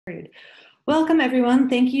Welcome everyone.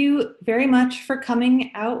 Thank you very much for coming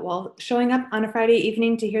out, showing up on a Friday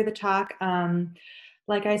evening to hear the talk.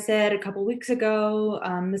 Like I said a couple weeks ago,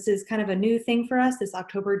 this is kind of a new thing for us, this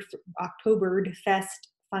Oktoberfest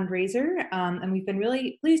fundraiser, and we've been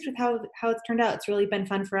really pleased with how it's turned out. It's really been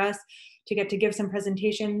fun for us to get to give some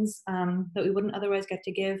presentations that we wouldn't otherwise get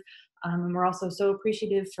to give, and we're also so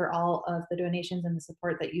appreciative for all of the donations and the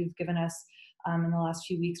support that you've given us in the last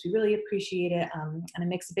few weeks. We really appreciate it, and it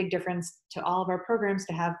makes a big difference to all of our programs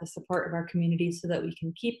to have the support of our community so that we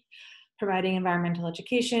can keep providing environmental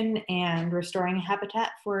education and restoring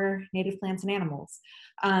habitat for native plants and animals.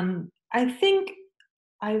 I think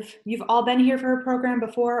you've all been here for a program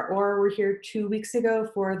before, or were here 2 weeks ago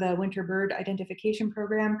for the Winter Bird Identification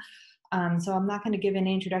Program. So I'm not going to give an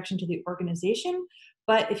introduction to the organization,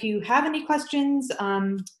 but if you have any questions,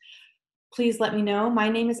 please let me know. My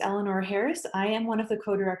name is Eleanor Harris. I am one of the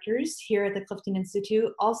co-directors here at the Clifton Institute.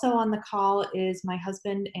 Also on the call is my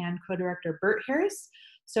husband and co-director, Bert Harris.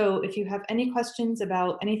 So if you have any questions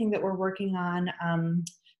about anything that we're working on,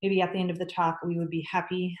 maybe at the end of the talk, we would be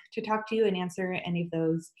happy to talk to you and answer any of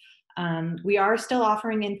those. We are still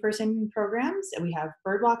offering in-person programs. We have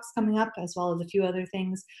bird walks coming up, as well as a few other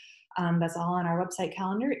things. That's all on our website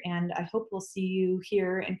calendar, and I hope we'll see you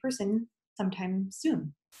here in person sometime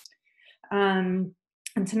soon.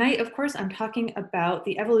 And tonight, of course, I'm talking about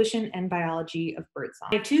the evolution and biology of birdsong.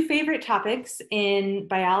 My two favorite topics in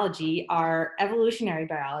biology are evolutionary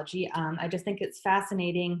biology. I just think it's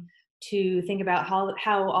fascinating to think about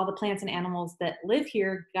how all the plants and animals that live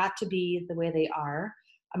here got to be the way they are.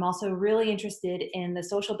 I'm also really interested in the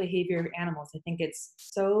social behavior of animals. I think it's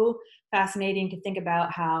so fascinating to think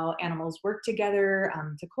about how animals work together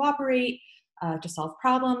to cooperate, to solve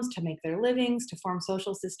problems, to make their livings, to form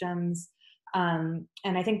social systems. And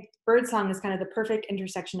I think birdsong is kind of the perfect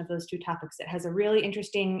intersection of those two topics. It has a really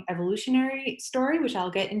interesting evolutionary story, which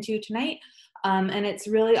I'll get into tonight. And it's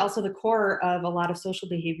really also the core of a lot of social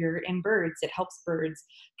behavior in birds. It helps birds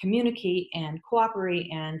communicate and cooperate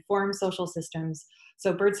and form social systems.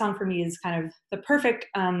 So birdsong for me is kind of the perfect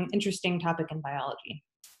interesting topic in biology.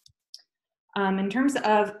 In terms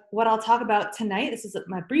of what I'll talk about tonight, this is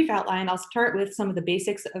my brief outline. I'll start with some of the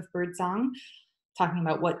basics of birdsong, talking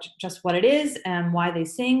about just what it is and why they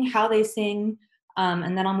sing, how they sing,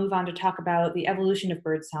 and then I'll move on to talk about the evolution of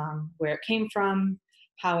birdsong, where it came from,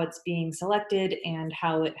 how it's being selected, and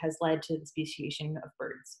how it has led to the speciation of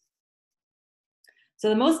birds. So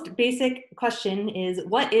the most basic question is,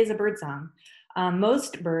 what is a birdsong?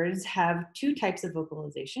 Most birds have two types of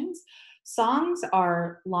vocalizations. Songs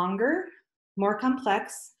are longer, more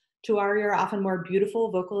complex, to our ear often more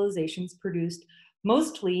beautiful vocalizations produced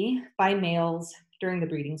mostly by males during the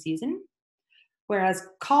breeding season, whereas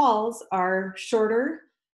calls are shorter,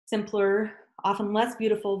 simpler, often less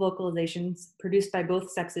beautiful vocalizations produced by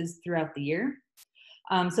both sexes throughout the year.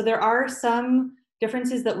 So there are some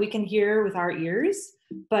differences that we can hear with our ears,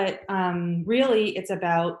 but really it's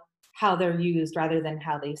about how they're used rather than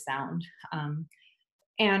how they sound.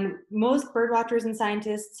 And most bird watchers and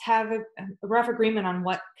scientists have a rough agreement on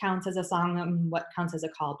what counts as a song and what counts as a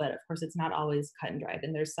call, but of course it's not always cut and dried,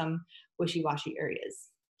 and there's some wishy-washy areas.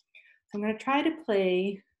 So I'm going to try to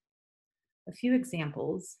play a few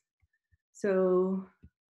examples. So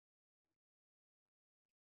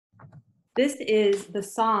this is the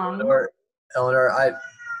song. Eleanor,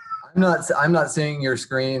 I'm not seeing your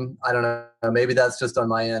screen. I don't know. Maybe that's just on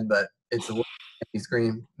my end, but it's a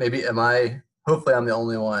screen. Maybe hopefully I'm the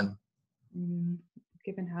only one.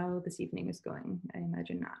 Given how this evening is going, I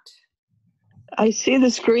imagine not. I see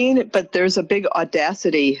the screen, but there's a big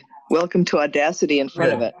Audacity. Welcome to Audacity in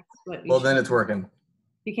front of it. Well, then it's working.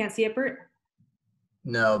 You can't see it, Bert?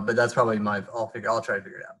 No, but that's probably I'll try to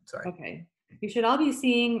figure it out. Sorry. Okay. You should all be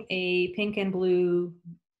seeing a pink and blue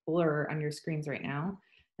blur on your screens right now.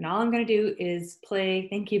 And all I'm going to do is play,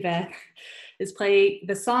 thank you, Beth, is play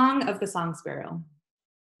the song of the song sparrow.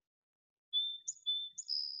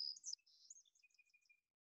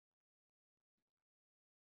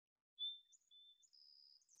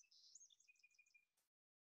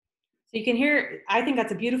 So you can hear, I think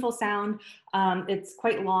that's a beautiful sound. It's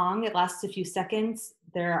quite long, it lasts a few seconds.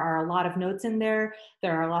 There are a lot of notes in there.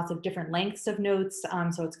 There are lots of different lengths of notes,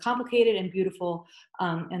 so it's complicated and beautiful.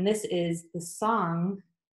 And this is the song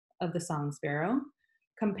of the song sparrow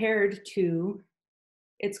compared to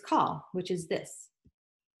its call, which is this.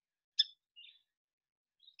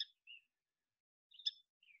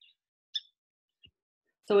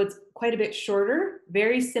 So it's quite a bit shorter,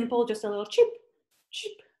 very simple, just a little cheep,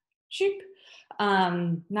 cheep, cheep.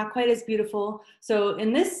 Not quite as beautiful. So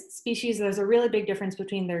in this species, there's a really big difference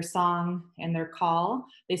between their song and their call.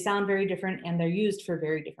 They sound very different and they're used for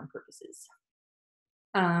very different purposes.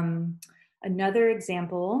 Another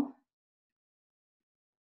example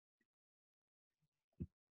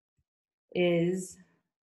is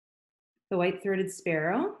the white-throated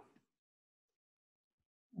sparrow.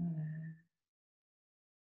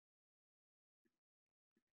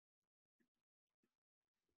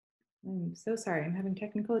 I'm so sorry, I'm having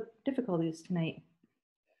technical difficulties tonight.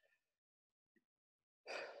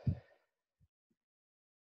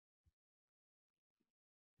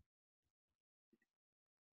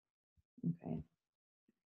 Okay.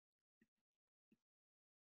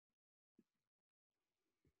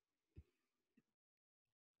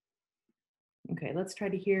 Okay, let's try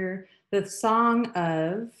to hear the song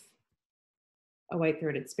of a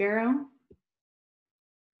white-throated sparrow.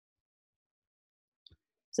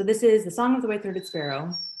 So this is the song of the white-throated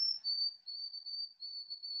sparrow.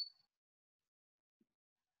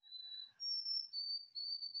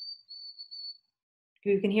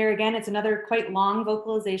 You can hear again, it's another quite long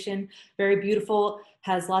vocalization, very beautiful,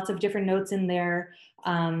 has lots of different notes in there.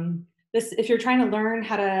 If you're trying to learn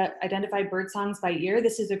how to identify bird songs by ear,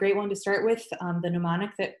 this is a great one to start with. The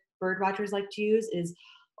mnemonic that bird watchers like to use is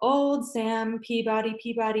Old Sam Peabody,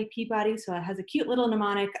 Peabody, Peabody. So it has a cute little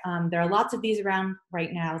mnemonic. There are lots of these around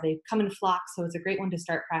right now. They come in flocks, so it's a great one to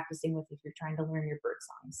start practicing with if you're trying to learn your bird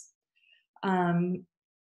songs.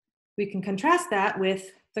 We can contrast that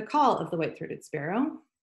with the call of the white-throated sparrow,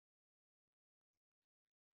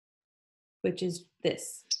 which is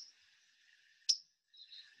this.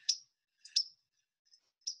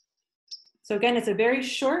 So again, it's a very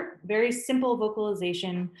short, very simple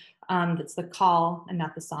vocalization. That's the call and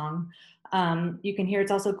not the song. You can hear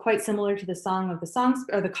it's also quite similar to the song of the songs,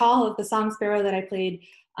 or the call of the song sparrow that I played.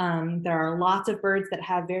 There are lots of birds that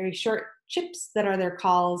have very short chips that are their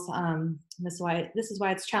calls. This is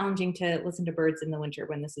why it's challenging to listen to birds in the winter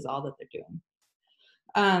when this is all that they're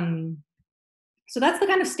doing. So that's the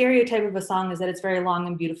kind of stereotype of a song, is that it's very long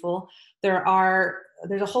and beautiful. There's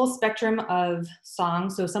a whole spectrum of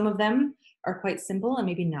songs. So some of them are quite simple and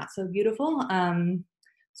maybe not so beautiful.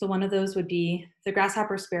 So one of those would be the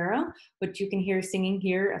grasshopper sparrow, which you can hear singing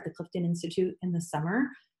here at the Clifton Institute in the summer.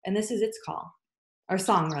 And this is its call, or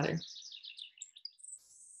song rather.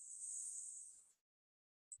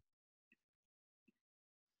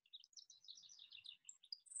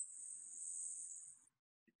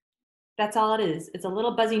 That's all it is. It's a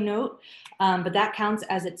little buzzy note, but that counts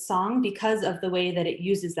as its song because of the way that it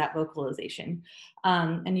uses that vocalization.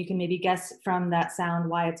 And you can maybe guess from that sound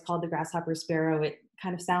why it's called the grasshopper sparrow. It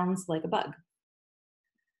kind of sounds like a bug.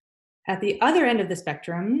 At the other end of the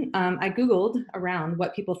spectrum, I Googled around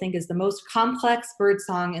what people think is the most complex bird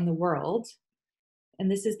song in the world.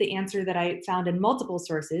 And this is the answer that I found in multiple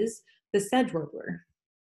sources, the sedge warbler.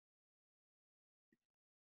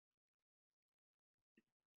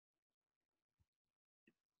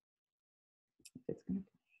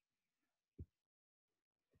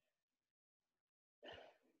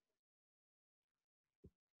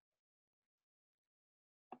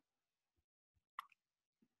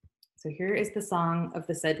 So here is the song of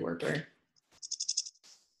the sedge warbler.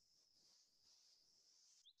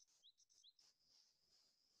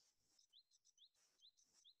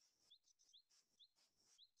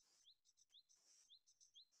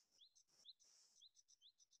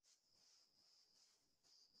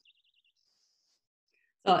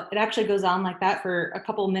 So it actually goes on like that for a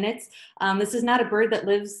couple of minutes. This is not a bird that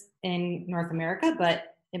lives in North America, but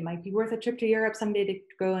it might be worth a trip to Europe someday to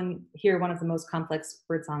go and hear one of the most complex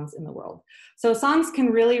bird songs in the world. So songs can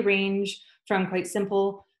really range from quite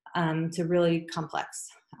simple to really complex,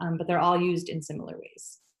 but they're all used in similar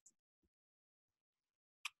ways.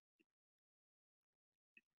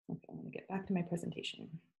 Okay, I'm gonna get back to my presentation.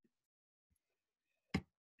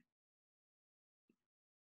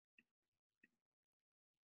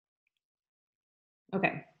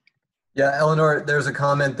 Okay. Yeah, Eleanor, there's a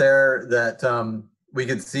comment there that we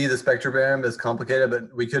could see the spectrogram is complicated,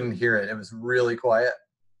 but we couldn't hear it. It was really quiet.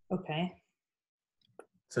 Okay.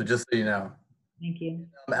 So just so you know. Thank you.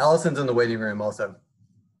 Allison's in the waiting room also.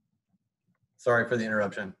 Sorry for the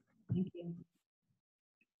interruption. Thank you.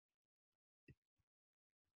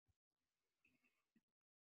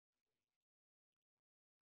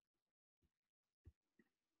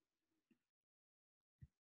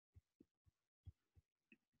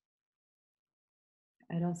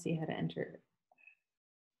 I don't see how to enter it.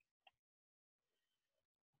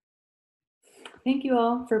 Thank you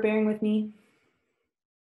all for bearing with me.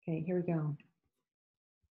 Okay, here we go.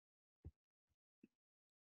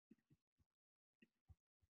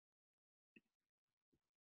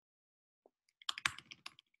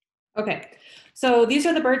 Okay, so these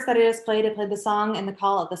are the birds that I just played. I played the song and the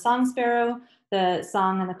call of the song sparrow, the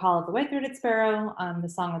song and the call of the white-throated sparrow, the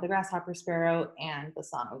song of the grasshopper sparrow, and the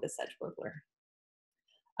song of the sedge warbler.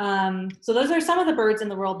 So those are some of the birds in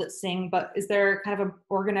the world that sing, but is there kind of an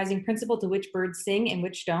organizing principle to which birds sing and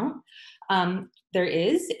which don't? There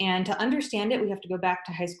is, and to understand it, we have to go back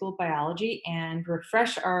to high school biology and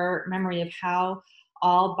refresh our memory of how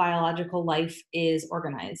all biological life is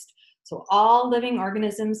organized. So all living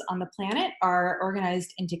organisms on the planet are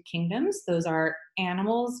organized into kingdoms. Those are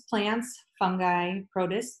animals, plants, fungi,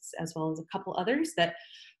 protists, as well as a couple others that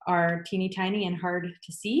are teeny tiny and hard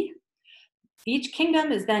to see. Each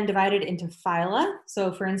kingdom is then divided into phyla.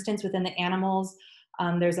 So for instance, within the animals,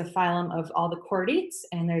 there's a phylum of all the chordates,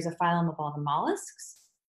 and there's a phylum of all the mollusks.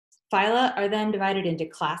 Phyla are then divided into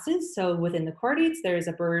classes. So within the chordates, there's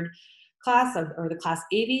a bird class, or the class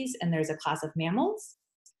Aves, and there's a class of mammals.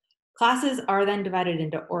 Classes are then divided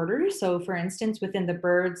into orders. So for instance, within the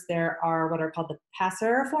birds, there are what are called the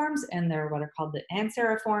passeriforms, and there are what are called the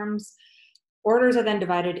anseriforms. Orders are then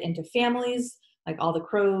divided into families, like all the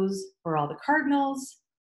crows or all the cardinals,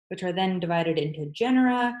 which are then divided into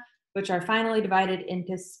genera, which are finally divided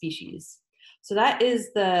into species. So that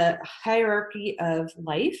is the hierarchy of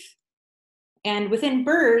life. And within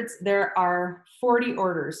birds, there are 40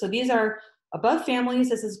 orders. So these are above families.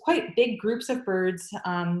 This is quite big groups of birds.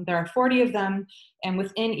 There are 40 of them, and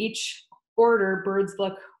within each order, birds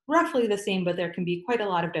look roughly the same, but there can be quite a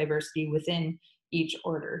lot of diversity within each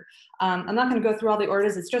order. I'm not going to go through all the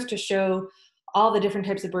orders. It's just to show all the different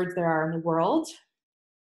types of birds there are in the world.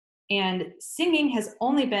 And singing has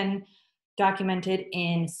only been documented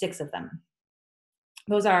in 6 of them.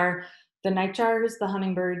 Those are the nightjars, the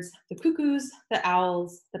hummingbirds, the cuckoos, the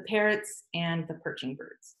owls, the parrots, and the perching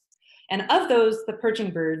birds. And of those, the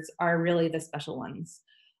perching birds are really the special ones.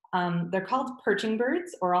 They're called perching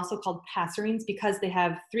birds, or also called passerines, because they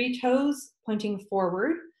have 3 toes pointing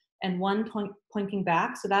forward and 1 pointing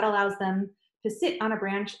back. So that allows them to sit on a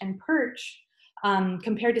branch and perch,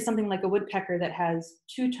 compared to something like a woodpecker that has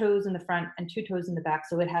 2 toes in the front and 2 toes in the back.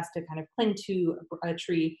 So it has to kind of cling to a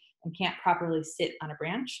tree and can't properly sit on a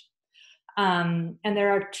branch. And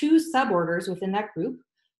there are 2 suborders within that group.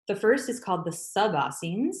 The first is called the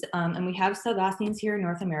subossines, and we have subossines here in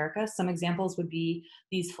North America. Some examples would be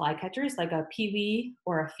these flycatchers, like a pewee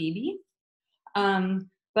or a phoebe.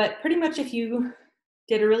 But pretty much if you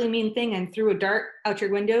did a really mean thing and threw a dart out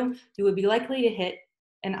your window, you would be likely to hit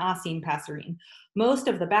an ossine passerine. Most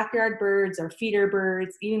of the backyard birds or feeder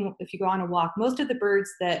birds, even if you go on a walk, most of the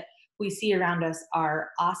birds that we see around us are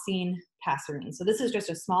ossine passerines. So this is just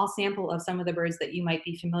a small sample of some of the birds that you might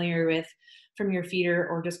be familiar with from your feeder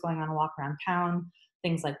or just going on a walk around town.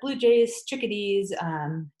 Things like blue jays, chickadees,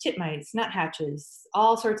 titmice, nuthatches,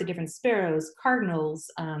 all sorts of different sparrows,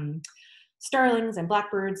 cardinals, starlings and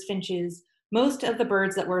blackbirds, finches. Most of the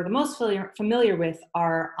birds that we're the most familiar with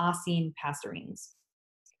are ossine passerines.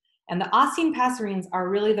 And the ossine passerines are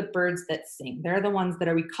really the birds that sing. They're the ones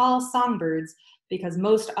that we call songbirds, because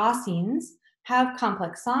most ossines have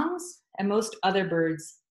complex songs and most other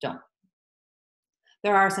birds don't.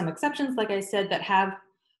 There are some exceptions, like I said, that have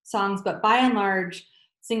songs, but by and large,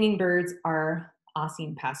 singing birds are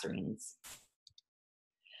ossine passerines.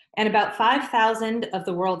 And about 5,000 of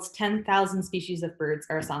the world's 10,000 species of birds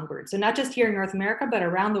are songbirds. So not just here in North America, but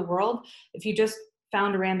around the world, if you just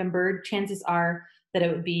found a random bird, chances are that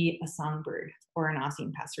it would be a songbird or an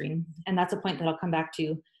ossine passerine. And that's a point that I'll come back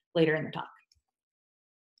to later in the talk.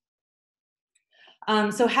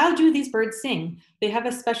 So how do these birds sing? They have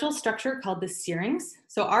a special structure called the syrinx.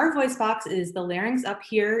 So our voice box is the larynx up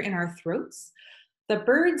here in our throats. The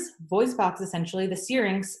bird's voice box, essentially, the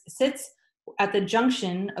syrinx, sits at the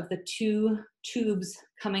junction of the 2 tubes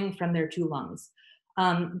coming from their 2 lungs.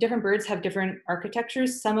 Different birds have different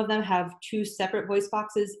architectures. Some of them have 2 separate voice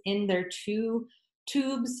boxes in their 2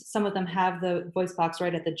 tubes. Some of them have the voice box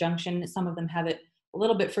right at the junction. Some of them have it a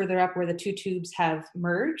little bit further up where the 2 tubes have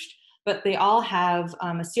merged, but they all have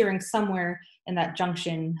a syrinx somewhere in that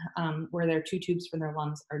junction where their 2 tubes from their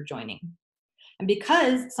lungs are joining. And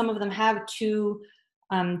because some of them have 2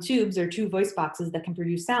 tubes or 2 voice boxes that can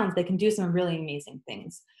produce sounds, they can do some really amazing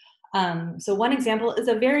things. So one example is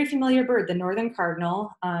a very familiar bird, the northern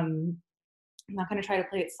cardinal. I'm not going to try to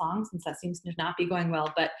play its song since that seems to not be going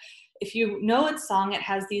well, but if you know its song, it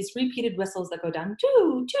has these repeated whistles that go down,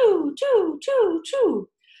 choo, choo, choo, choo, choo.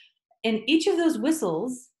 And each of those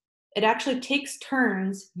whistles, it actually takes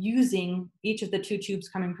turns using each of the 2 tubes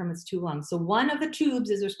coming from its 2 lungs. So one of the tubes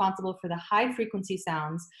is responsible for the high frequency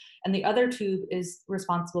sounds, and the other tube is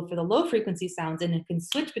responsible for the low frequency sounds, and it can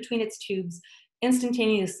switch between its tubes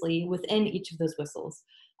instantaneously within each of those whistles.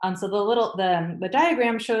 So the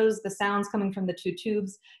diagram shows the sounds coming from the two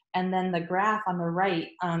tubes, and then the graph on the right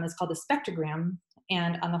is called the spectrogram.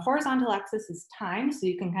 And on the horizontal axis is time, so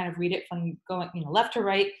you can kind of read it from going left to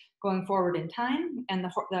right, going forward in time. And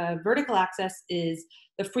the vertical axis is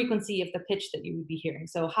the frequency of the pitch that you would be hearing.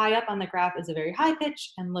 So high up on the graph is a very high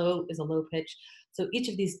pitch, and low is a low pitch. So each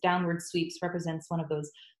of these downward sweeps represents one of those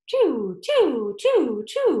choo, choo, choo,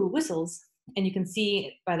 choo whistles. And you can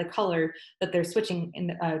see by the color that they're switching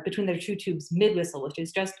between their two tubes mid-whistle, which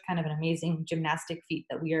is just kind of an amazing gymnastic feat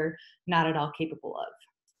that we are not at all capable of.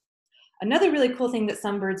 Another really cool thing that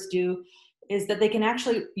some birds do is that they can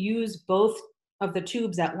actually use both of the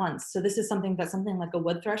tubes at once. So this is something like a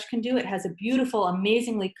wood thrush can do. It has a beautiful,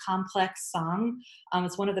 amazingly complex song.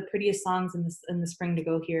 It's one of the prettiest songs in the spring to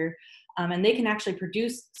go here. And they can actually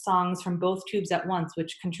produce songs from both tubes at once,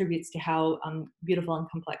 which contributes to how beautiful and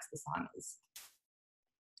complex the song is.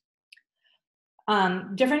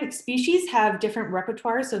 Different species have different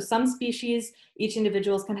repertoires. So some species, each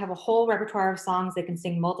individuals can have a whole repertoire of songs. They can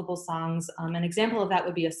sing multiple songs. An example of that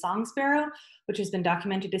would be a song sparrow, which has been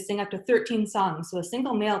documented to sing up to 13 songs. So a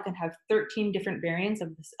single male can have 13 different variants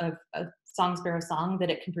of a song sparrow song that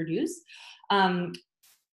it can produce.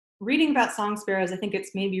 Reading about song sparrows, I think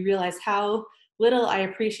it's made me realize how little I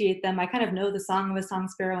appreciate them. I kind of know the song of a song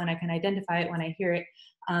sparrow and I can identify it when I hear it.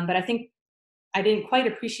 But I think I didn't quite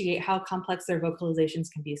appreciate how complex their vocalizations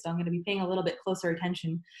can be. So I'm going to be paying a little bit closer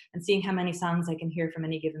attention and seeing how many songs I can hear from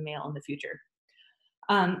any given male in the future.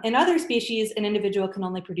 In other species, an individual can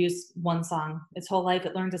only produce one song. Its whole life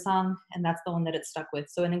it learns a song, and that's the one that it's stuck with.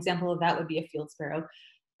 So an example of that would be a field sparrow.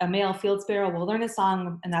 A male field sparrow will learn a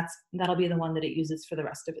song, and that'll be the one that it uses for the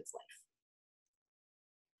rest of its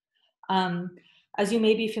life. As you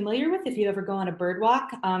may be familiar with, if you ever go on a bird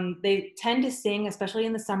walk, they tend to sing, especially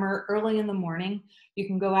in the summer, early in the morning. You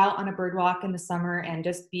can go out on a bird walk in the summer and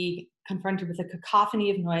just be confronted with a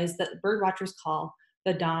cacophony of noise that bird watchers call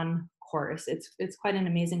the dawn chorus. It's quite an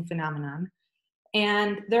amazing phenomenon.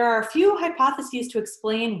 And there are a few hypotheses to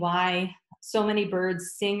explain why so many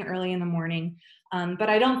birds sing early in the morning, but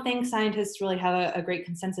I don't think scientists really have a great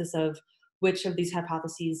consensus of which of these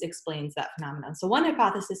hypotheses explains that phenomenon. So one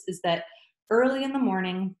hypothesis is that early in the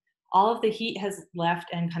morning, all of the heat has left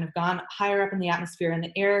and kind of gone higher up in the atmosphere, and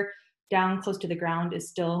the air down close to the ground is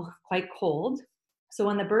still quite cold. So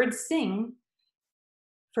when the birds sing,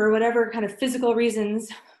 for whatever kind of physical reasons,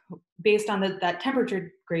 based on that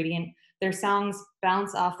temperature gradient, their songs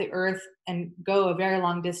bounce off the earth and go a very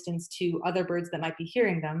long distance to other birds that might be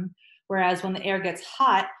hearing them. Whereas when the air gets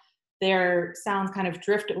hot, their sounds kind of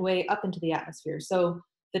drift away up into the atmosphere. So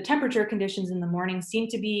the temperature conditions in the morning seem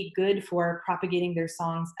to be good for propagating their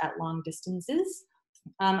songs at long distances.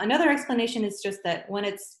 Another explanation is just that when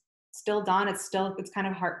it's still dawn, it's kind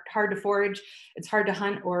of hard to forage. It's hard to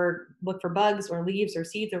hunt or look for bugs or leaves or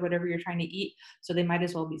seeds or whatever you're trying to eat, so they might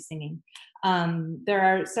as well be singing. There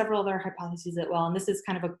are several other hypotheses as well, and this is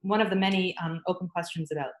kind of one of the many open questions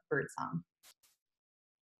about birdsong.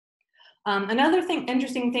 Another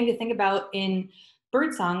interesting thing to think about in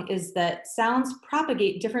birdsong is that sounds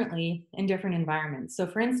propagate differently in different environments. So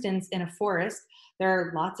for instance, in a forest, there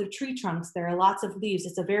are lots of tree trunks, there are lots of leaves.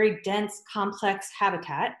 It's a very dense, complex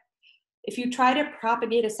habitat. If you try to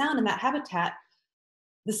propagate a sound in that habitat,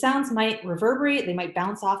 the sounds might reverberate, they might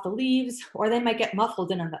bounce off the leaves, or they might get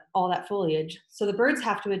muffled in all that foliage. So the birds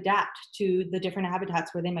have to adapt to the different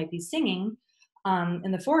habitats where they might be singing.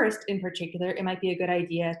 In the forest in particular, it might be a good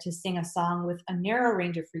idea to sing a song with a narrow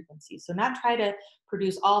range of frequencies. So not try to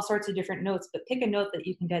produce all sorts of different notes, but pick a note that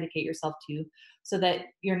you can dedicate yourself to so that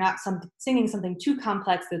you're not singing something too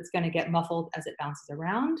complex that's going to get muffled as it bounces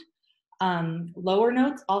around. Lower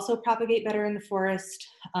notes also propagate better in the forest.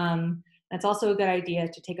 It's also a good idea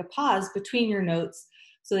to take a pause between your notes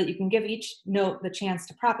so that you can give each note the chance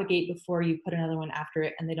to propagate before you put another one after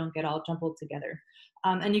it and they don't get all jumbled together.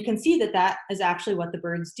 And you can see that is actually what the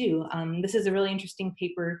birds do. This is a really interesting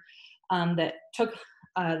paper that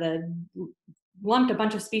lumped a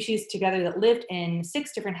bunch of species together that lived in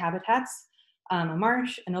 6 different habitats, a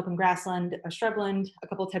marsh, an open grassland, a shrubland, a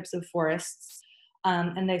couple types of forests.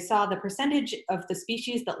 And they saw the percentage of the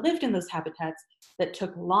species that lived in those habitats that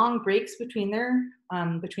took long breaks between their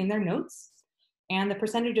notes, and the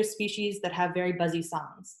percentage of species that have very buzzy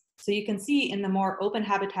songs. So you can see in the more open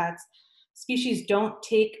habitats, species don't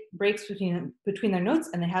take breaks between their notes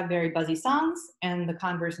and they have very buzzy songs, and the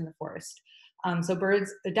converse in the forest. So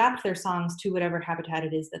birds adapt their songs to whatever habitat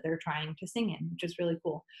it is that they're trying to sing in, which is really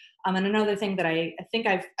cool. And another thing that I think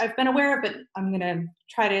I've been aware of, but I'm gonna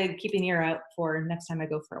try to keep an ear out for next time I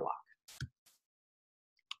go for a walk.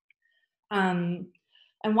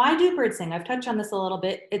 And why do birds sing? I've touched on this a little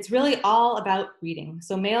bit. It's really all about breeding.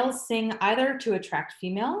 So males sing either to attract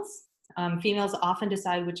females. Females often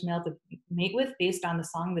decide which male to mate with based on the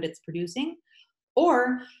song that it's producing,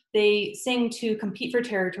 or they sing to compete for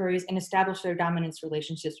territories and establish their dominance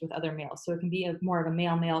relationships with other males. So it can be more of a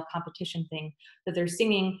male-male competition thing that they're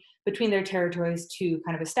singing between their territories to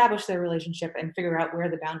kind of establish their relationship and figure out where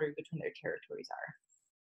the boundary between their territories are.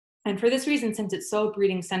 And for this reason, since it's so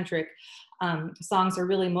breeding-centric, songs are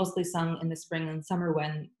really mostly sung in the spring and summer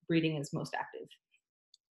when breeding is most active.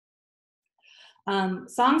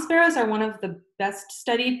 Song sparrows are one of the best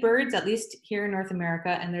studied birds, at least here in North America,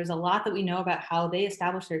 and there's a lot that we know about how they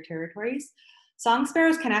establish their territories. Song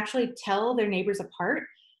sparrows can actually tell their neighbors apart,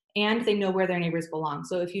 and they know where their neighbors belong.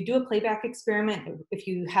 So if you do a playback experiment, if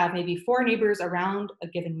you have maybe 4 neighbors around a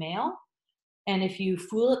given male, and if you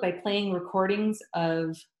fool it by playing recordings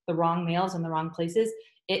of the wrong males in the wrong places,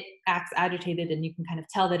 it acts agitated, and you can kind of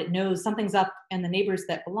tell that it knows something's up, and the neighbors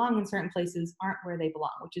that belong in certain places aren't where they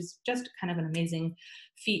belong, which is just kind of an amazing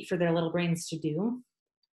feat for their little brains to do.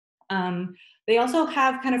 They also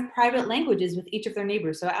have kind of private languages with each of their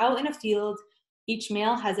neighbors. So out in a field, each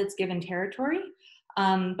male has its given territory.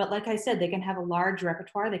 But like I said, they can have a large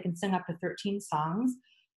repertoire. They can sing up to 13 songs,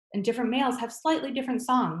 and different males have slightly different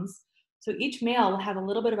songs. So each male will have a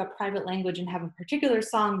little bit of a private language and have a particular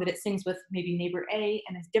song that it sings with maybe neighbor A,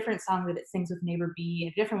 and a different song that it sings with neighbor B,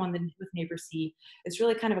 a different one than with neighbor C. It's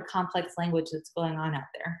really kind of a complex language that's going on out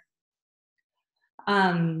there.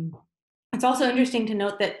 It's also interesting to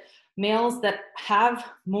note that males that have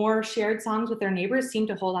more shared songs with their neighbors seem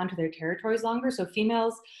to hold on to their territories longer. So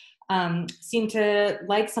females seem to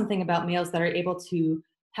like something about males that are able to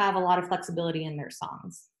have a lot of flexibility in their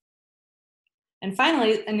songs. And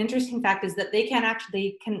finally, an interesting fact is that they can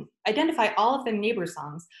identify all of their neighbors'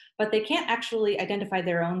 songs, but they can't actually identify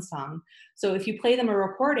their own song. So if you play them a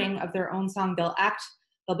recording of their own song, they'll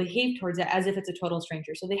behave towards it as if it's a total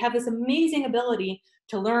stranger. So they have this amazing ability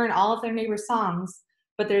to learn all of their neighbors' songs,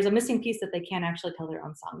 but there's a missing piece that they can't actually tell their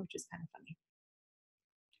own song, which is kind of funny.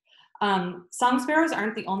 Song sparrows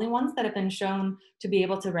aren't the only ones that have been shown to be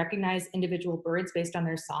able to recognize individual birds based on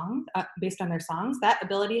their songs. That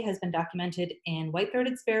ability has been documented in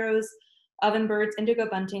white-throated sparrows, ovenbirds, indigo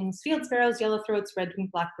buntings, field sparrows, yellow-throats,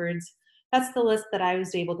 red-winged blackbirds. That's the list that I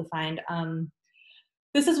was able to find.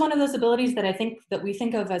 This is one of those abilities that I think that we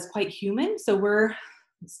think of as quite human. So we're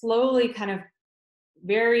slowly kind of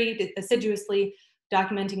very assiduously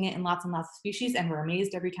documenting it in lots and lots of species, and we're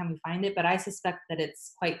amazed every time we find it. But I suspect that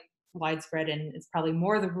it's quite widespread, and it's probably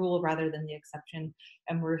more the rule rather than the exception,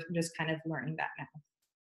 and we're just kind of learning that now.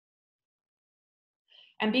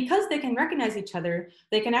 And because they can recognize each other,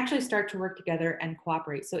 they can actually start to work together and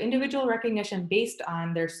cooperate. So individual recognition based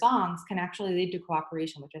on their songs can actually lead to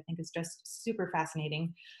cooperation, which I think is just super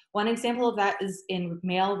fascinating. One example of that is in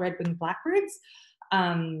male red-winged blackbirds.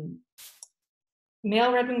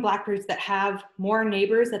 Male red-winged blackbirds that have more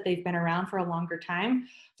neighbors that they've been around for a longer time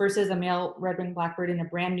versus a male red-winged blackbird in a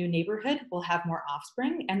brand new neighborhood will have more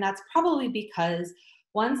offspring. And that's probably because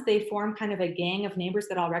once they form kind of a gang of neighbors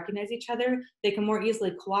that all recognize each other, they can more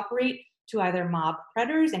easily cooperate to either mob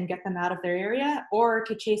predators and get them out of their area, or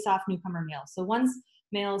to chase off newcomer males. So once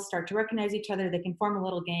males start to recognize each other, they can form a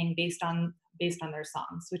little gang based on their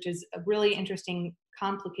songs, which is a really interesting,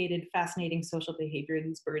 complicated, fascinating social behavior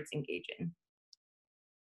these birds engage in.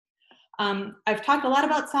 I've talked a lot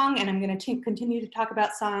about song, and I'm going to continue to talk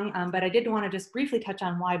about song, but I did want to just briefly touch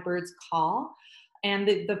on why birds call. And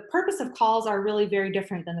the purpose of calls are really very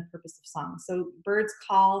different than the purpose of songs. So birds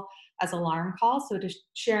call as alarm calls, so to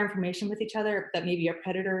share information with each other that maybe a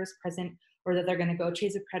predator is present, or that they're going to go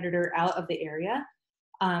chase a predator out of the area.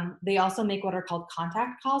 They also make what are called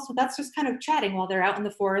contact calls. So that's just kind of chatting while they're out in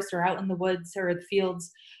the forest or out in the woods or the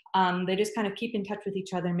fields. They just kind of keep in touch with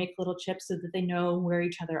each other, make little chips so that they know where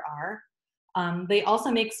each other are. They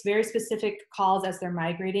also make very specific calls as they're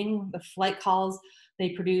migrating. The flight calls they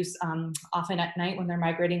produce often at night when they're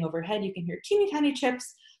migrating overhead. You can hear teeny tiny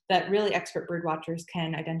chips that really expert bird watchers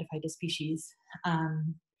can identify to species.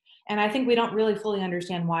 And I think we don't really fully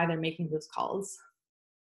understand why they're making those calls.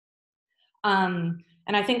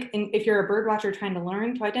 And I think if you're a bird watcher trying to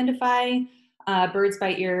learn to identify birds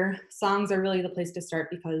by ear, songs are really the place to start,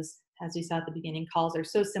 because as we saw at the beginning, calls are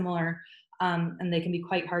so similar. And they can be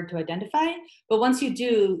quite hard to identify. But once you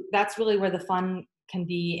do, that's really where the fun can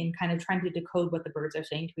be in kind of trying to decode what the birds are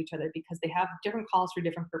saying to each other, because they have different calls for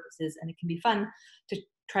different purposes, and it can be fun to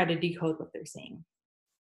try to decode what they're saying.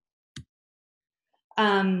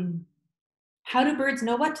 How do birds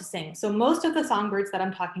know what to sing? So most of the songbirds that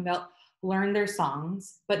I'm talking about learn their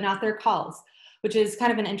songs, but not their calls. which is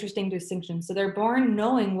kind of an interesting distinction. So they're born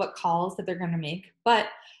knowing what calls that they're going to make, but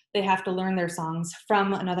they have to learn their songs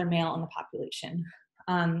from another male in the population.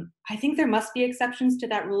 I think there must be exceptions to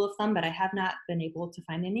that rule of thumb, but I have not been able to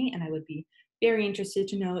find any, and I would be very interested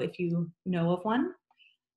to know if you know of one.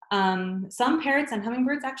 Some parrots and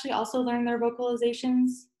hummingbirds actually also learn their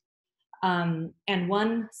vocalizations. And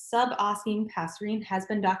one sub-Oscine passerine has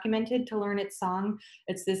been documented to learn its song.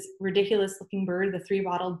 It's this ridiculous looking bird, the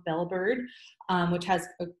three-wattled bellbird, which has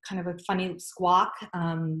a kind of a funny squawk.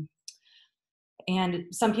 And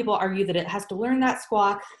some people argue that it has to learn that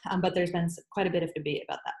squawk, but there's been quite a bit of debate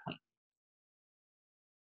about that point.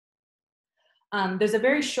 There's a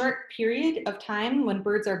very short period of time when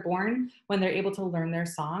birds are born when they're able to learn their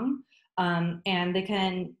song. And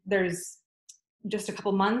there's just a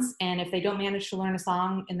couple months, and if they don't manage to learn a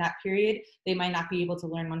song in that period, they might not be able to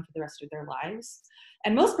learn one for the rest of their lives.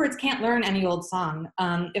 And most birds can't learn any old song.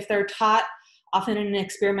 If they're taught, often in an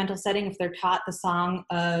experimental setting, if they're taught the song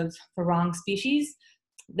of the wrong species,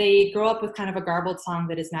 they grow up with kind of a garbled song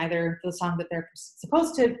that is neither the song that they're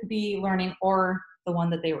supposed to be learning or the one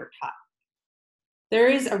that they were taught. There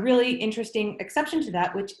is a really interesting exception to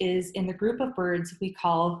that, which is in the group of birds we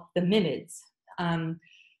call the mimids.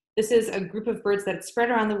 This is a group of birds that's spread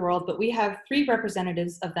around the world, but we have 3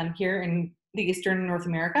 representatives of them here in the eastern North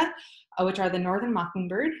America, which are the northern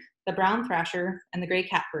mockingbird, the brown thrasher, and the gray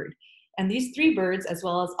catbird. And these 3 birds, as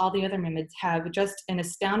well as all the other mimids, have just an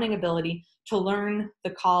astounding ability to learn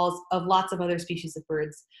the calls of lots of other species of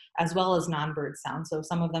birds, as well as non-bird sounds. So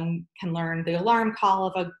some of them can learn the alarm call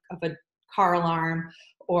of a car alarm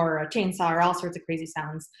or a chainsaw or all sorts of crazy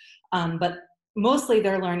sounds. But mostly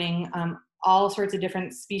they're learning all sorts of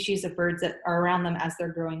different species of birds that are around them as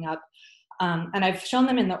they're growing up. And I've shown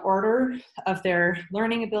them in the order of their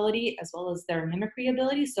learning ability as well as their mimicry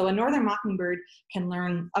ability. So a northern mockingbird can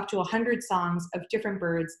learn up to 100 songs of different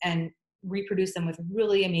birds and reproduce them with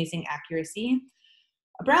really amazing accuracy.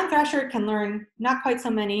 A brown thrasher can learn not quite so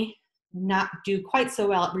many, not do quite so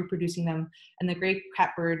well at reproducing them. And the gray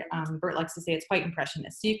catbird, Bert likes to say it's quite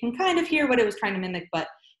impressionist. So you can kind of hear what it was trying to mimic, but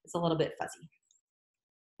it's a little bit fuzzy.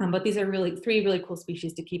 But these are really 3 really cool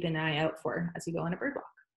species to keep an eye out for as you go on a bird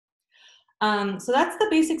walk. So that's the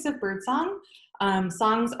basics of birdsong.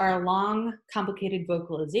 Songs are long, complicated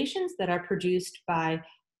vocalizations that are produced by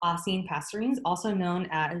Oscine passerines, also known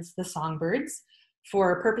as the songbirds,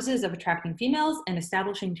 for purposes of attracting females and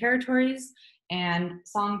establishing territories, and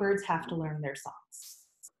songbirds have to learn their songs.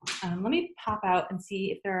 Let me pop out and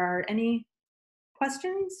see if there are any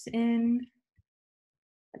questions in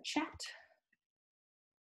the chat.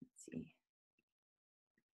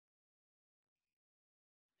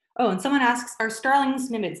 Oh, and someone asks, are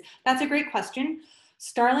starlings mimids? That's a great question.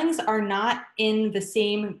 Starlings are not in the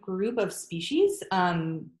same group of species.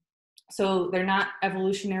 So they're not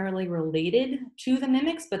evolutionarily related to the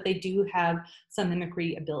mimics, but they do have some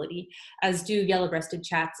mimicry ability, as do yellow-breasted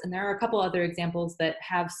chats. And there are a couple other examples that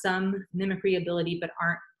have some mimicry ability, but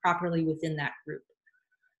aren't properly within that group.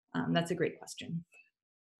 That's a great question.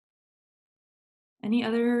 Any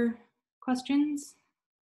other questions?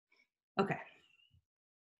 Okay.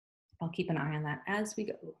 I'll keep an eye on that as we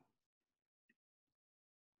go.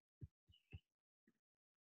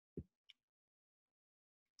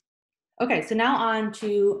 Okay, so now on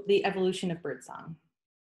to the evolution of birdsong.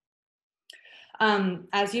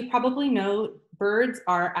 As you probably know, birds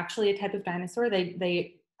are actually a type of dinosaur.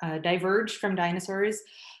 They diverged from dinosaurs.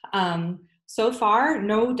 So far,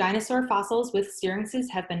 no dinosaur fossils with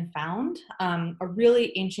syrinxes have been found. A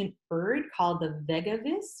really ancient bird called the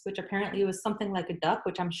vegavis, which apparently was something like a duck,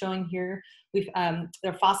 which I'm showing here.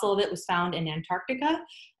 The fossil of it was found in Antarctica,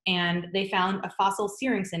 and they found a fossil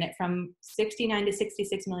syrinx in it from 69 to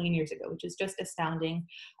 66 million years ago, which is just astounding.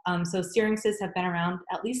 So syrinxes have been around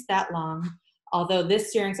at least that long. Although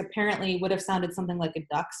this syrinx apparently would have sounded something like a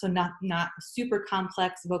duck, so not super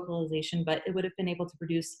complex vocalization, but it would have been able to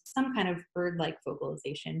produce some kind of bird-like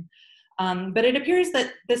vocalization. But it appears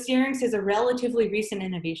that the syrinx is a relatively recent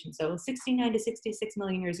innovation, so 69 to 66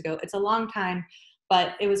 million years ago. It's a long time,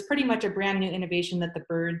 but it was pretty much a brand new innovation that the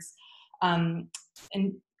birds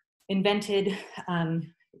invented,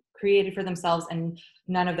 created for themselves, and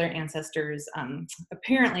none of their ancestors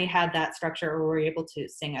apparently had that structure or were able to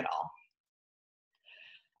sing at all.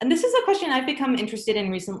 And this is a question I've become interested in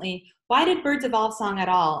recently. Why did birds evolve song at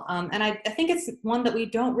all? And I think it's one that we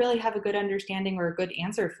don't really have a good understanding or a good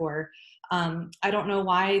answer for. I don't know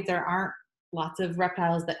why there aren't lots of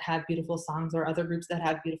reptiles that have beautiful songs or other groups that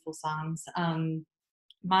have beautiful songs.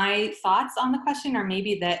 My thoughts on the question are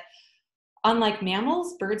maybe that Unlike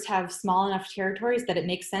mammals, birds have small enough territories that it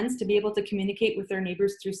makes sense to be able to communicate with their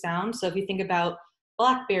neighbors through sound. So if you think about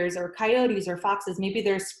black bears or coyotes or foxes, maybe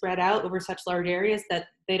they're spread out over such large areas that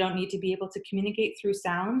they don't need to be able to communicate through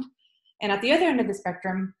sound. And at the other end of the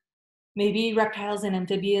spectrum, maybe reptiles and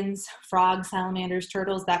amphibians, frogs, salamanders,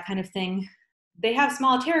 turtles, that kind of thing. They have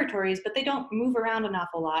small territories, but they don't move around an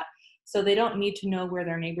awful lot. So they don't need to know where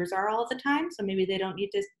their neighbors are all the time. So maybe they don't need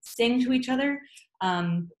to sing to each other.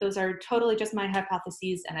 Those are totally just my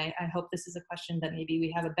hypotheses. And I hope this is a question that maybe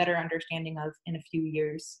we have a better understanding of in a few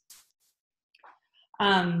years.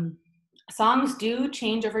 Songs do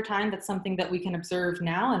change over time. That's something that we can observe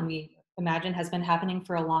now and we imagine has been happening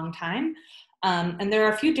for a long time. And there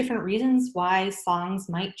are a few different reasons why songs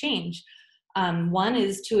might change. One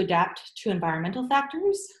is to adapt to environmental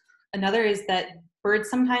factors. Another is that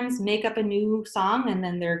birds sometimes make up a new song and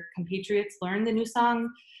then their compatriots learn the new song.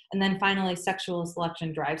 And then finally, sexual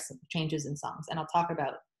selection drives changes in songs. And I'll talk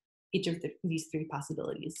about each of these three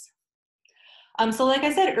possibilities. So like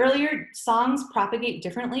I said earlier, songs propagate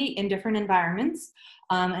differently in different environments.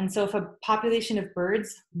 And so if a population of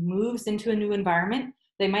birds moves into a new environment,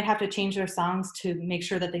 they might have to change their songs to make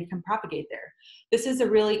sure that they can propagate there. This is a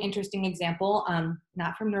really interesting example,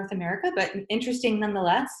 not from North America, but interesting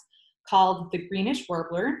nonetheless, called the greenish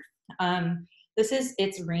warbler. This is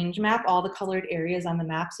its range map, all the colored areas on the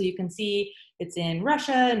map. So you can see it's in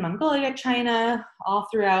Russia and Mongolia, China, all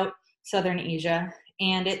throughout Southern Asia.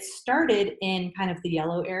 And it started in kind of the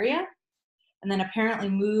yellow area and then apparently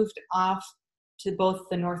moved off to both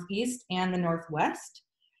the northeast and the northwest.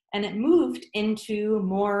 And it moved into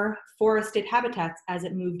more forested habitats as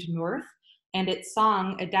it moved north, and its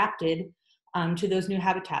song adapted to those new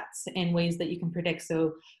habitats in ways that you can predict.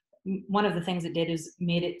 So one of the things it did is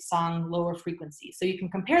made its song lower frequency. So you can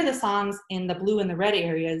compare the songs in the blue and the red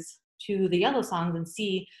areas to the yellow songs and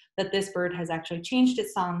see that this bird has actually changed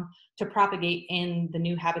its song to propagate in the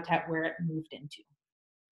new habitat where it moved into.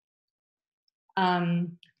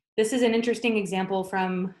 This is an interesting example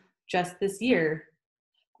from just this year.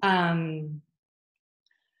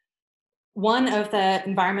 One of the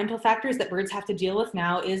environmental factors that birds have to deal with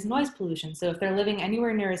now is noise pollution. So if they're living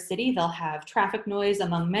anywhere near a city, they'll have traffic noise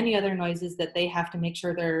among many other noises that they have to make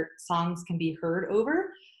sure their songs can be heard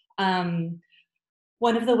over.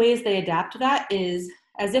 One of the ways they adapt to that is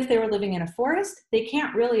as if they were living in a forest. They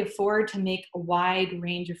can't really afford to make a wide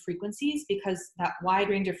range of frequencies because that wide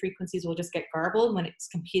range of frequencies will just get garbled when it's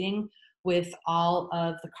competing with all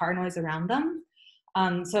of the car noise around them.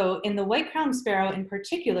 So in the white-crowned sparrow in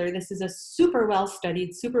particular, this is a super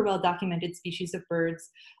well-studied, super well-documented species of birds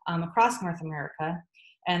across North America.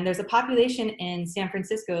 And there's a population in San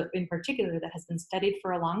Francisco in particular that has been studied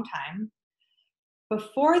for a long time.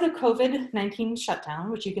 Before the COVID-19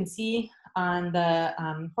 shutdown, which you can see on the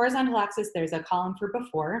horizontal axis, there's a column for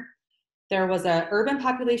before. There was an urban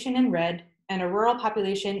population in red and a rural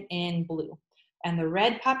population in blue. And the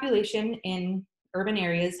red population in urban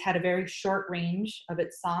areas had a very short range of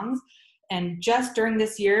its songs. And just during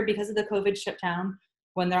this year, because of the COVID shutdown,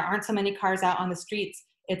 when there aren't so many cars out on the streets,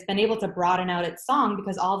 it's been able to broaden out its song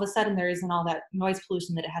because all of a sudden there isn't all that noise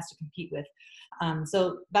pollution that it has to compete with.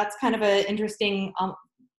 So that's kind of an interesting,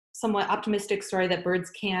 somewhat optimistic story that birds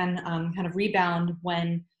can kind of rebound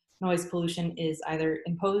when noise pollution is either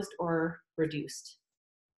imposed or reduced.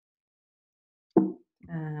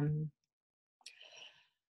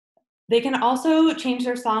 They can also change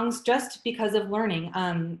their songs just because of learning.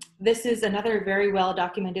 This is another very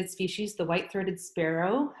well-documented species, the white-throated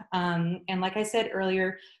sparrow. And like I said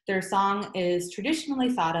earlier, their song is traditionally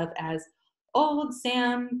thought of as Old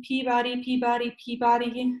Sam Peabody, Peabody,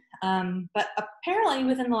 Peabody. But apparently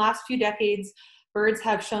within the last few decades, birds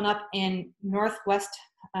have shown up in the Northwest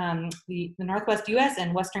US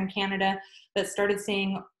and Western Canada that started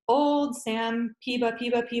saying Old Sam Peaba,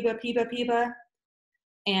 Peaba, Peaba, Peaba, Peaba.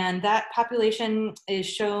 And that population is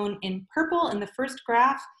shown in purple in the first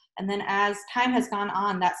graph. And then as time has gone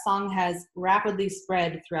on, that song has rapidly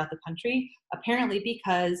spread throughout the country, apparently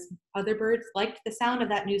because other birds liked the sound of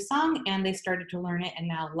that new song and they started to learn it, and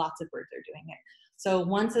now lots of birds are doing it. So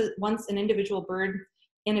once an individual bird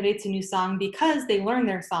innovates a new song because they learn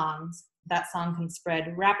their songs, that song can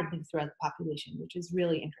spread rapidly throughout the population, which is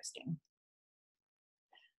really interesting.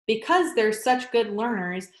 Because they're such good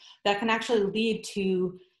learners, that can actually lead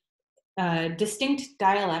to distinct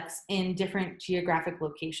dialects in different geographic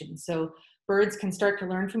locations. So birds can start to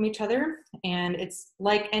learn from each other, and it's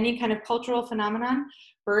like any kind of cultural phenomenon.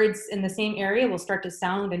 Birds in the same area will start to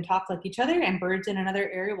sound and talk like each other, and birds in another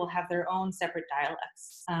area will have their own separate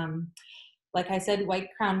dialects. Like I said,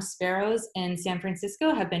 white-crowned sparrows in San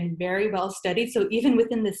Francisco have been very well studied. So even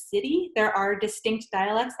within the city, there are distinct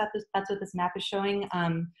dialects. That's what this map is showing.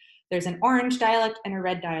 There's an orange dialect and a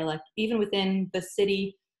red dialect. Even within the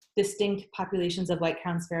city, distinct populations of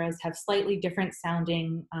white-crowned sparrows have slightly different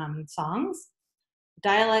sounding songs.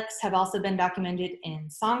 Dialects have also been documented in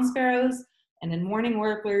song sparrows and in mourning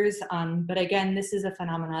warblers, but again, this is a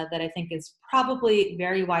phenomena that I think is probably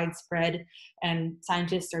very widespread, and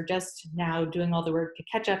scientists are just now doing all the work to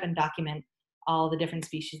catch up and document all the different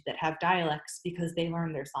species that have dialects because they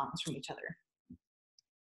learn their songs from each other.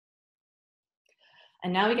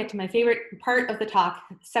 And now we get to my favorite part of the talk,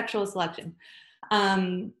 sexual selection.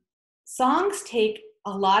 Songs take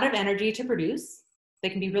a lot of energy to produce. They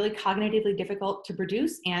can be really cognitively difficult to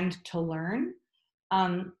produce and to learn.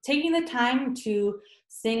 Taking the time to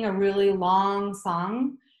sing a really long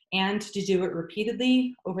song and to do it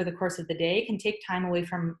repeatedly over the course of the day can take time away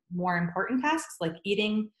from more important tasks like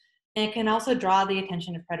eating, and it can also draw the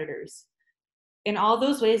attention of predators. In all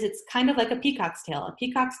those ways, it's kind of like a peacock's tail. A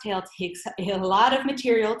peacock's tail takes a lot of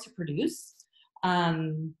material to produce.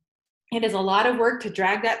 It is a lot of work to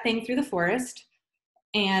drag that thing through the forest,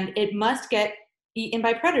 and it must get eaten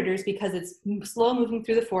by predators because it's slow moving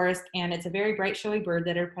through the forest and it's a very bright, showy bird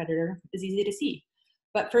that a predator is easy to see.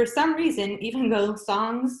 But for some reason, even though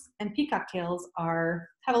songs and peacock tails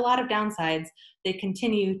have a lot of downsides, they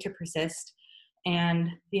continue to persist. And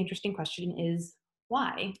the interesting question is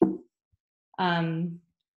why? I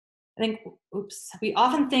think, we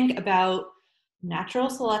often think about natural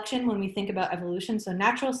selection when we think about evolution. So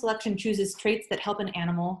natural selection chooses traits that help an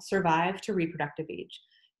animal survive to reproductive age.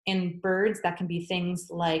 In birds, that can be things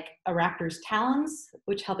like a raptor's talons,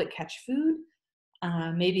 which help it catch food,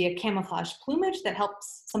 maybe a camouflage plumage that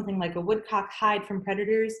helps something like a woodcock hide from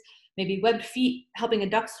predators, maybe webbed feet helping a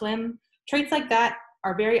duck swim. Traits like that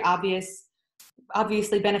are very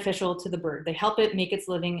obviously beneficial to the bird. They help it make its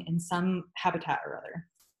living in some habitat or other.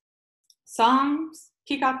 Songs,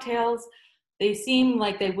 peacock tails, they seem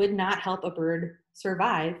like they would not help a bird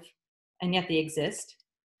survive, and yet they exist.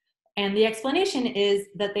 And the explanation is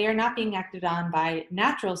that they are not being acted on by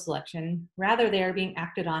natural selection, rather they are being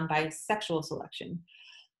acted on by sexual selection.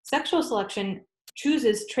 Sexual selection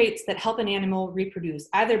chooses traits that help an animal reproduce,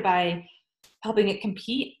 either by helping it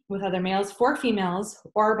compete with other males for females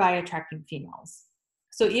or by attracting females.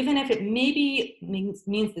 So even if it maybe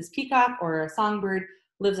means this peacock or a songbird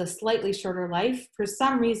lives a slightly shorter life, for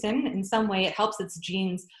some reason, in some way, it helps its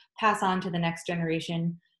genes pass on to the next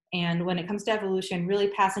generation. And when it comes to evolution, really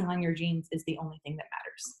passing on your genes is the only thing that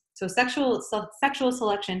matters. So sexual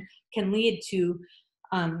selection can lead to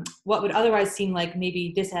what would otherwise seem like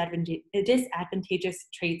maybe disadvantageous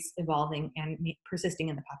traits evolving and persisting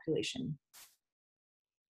in the population.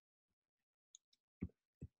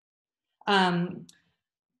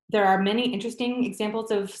 There are many interesting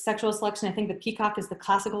examples of sexual selection. I think the peacock is the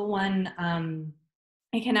classical one.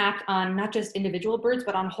 It can act on not just individual birds,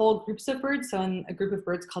 but on whole groups of birds. So in a group of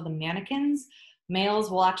birds called the manakins,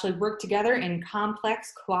 males will actually work together in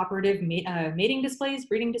complex cooperative mating displays,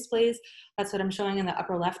 breeding displays. That's what I'm showing in the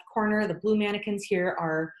upper left corner. The blue manakins here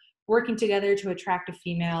are working together to attract a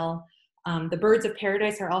female. The birds of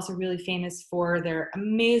paradise are also really famous for their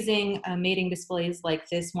amazing mating displays like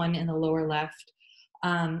this one in the lower left.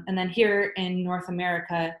 And then here in North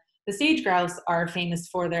America, the sage grouse are famous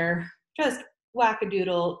for their just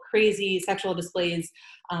wackadoodle, crazy sexual displays.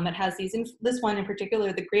 It has this one in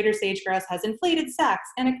particular, the greater sage grouse has inflated sacks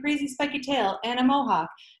and a crazy spiky tail and a mohawk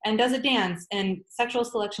and does a dance, and sexual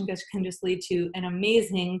selection can just lead to an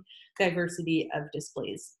amazing diversity of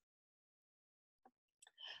displays.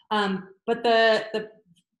 But the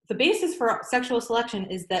basis for sexual selection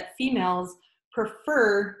is that females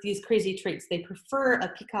prefer these crazy traits. They prefer a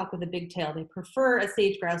peacock with a big tail. They prefer a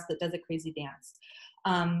sage grouse that does a crazy dance.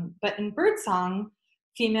 But in birdsong,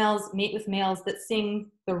 females mate with males that sing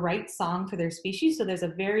the right song for their species. So there's a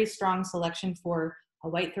very strong selection for a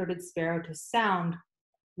white-throated sparrow to sound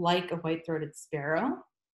like a white-throated sparrow.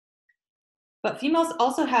 But females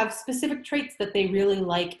also have specific traits that they really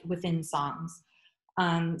like within songs.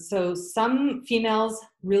 So some females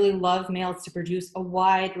really love males to produce a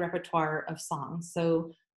wide repertoire of songs.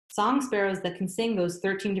 So song sparrows that can sing those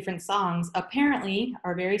 13 different songs apparently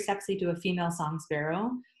are very sexy to a female song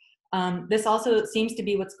sparrow. This also seems to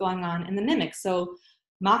be what's going on in the mimics. So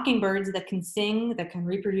mockingbirds that can sing, that can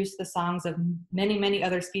reproduce the songs of many, many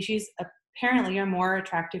other species apparently are more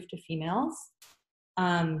attractive to females.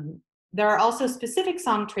 There are also specific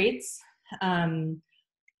song traits,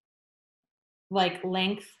 like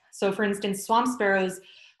length. So for instance, swamp sparrows,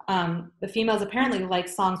 the females apparently like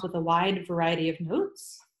songs with a wide variety of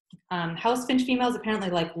notes. House finch females apparently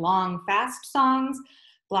like long, fast songs.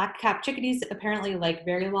 Black-capped chickadees apparently like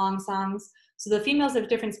very long songs. So the females of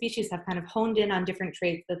different species have kind of honed in on different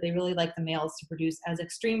traits that they really like the males to produce as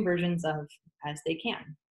extreme versions of as they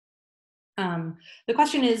can. The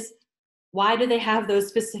question is, why do they have those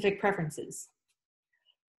specific preferences?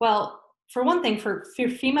 Well, for one thing, for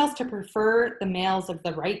females to prefer the males of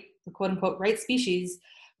the right, the quote unquote, right species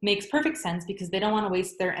makes perfect sense because they don't want to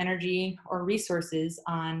waste their energy or resources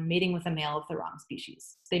on mating with a male of the wrong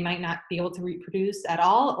species. They might not be able to reproduce at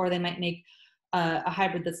all, or they might make a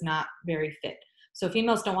hybrid that's not very fit. So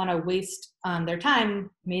females don't want to waste their time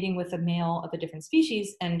mating with a male of a different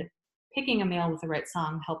species, and picking a male with the right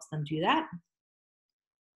song helps them do that.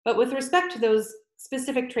 But with respect to those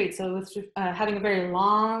specific traits, so with having a very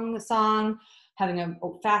long song, having a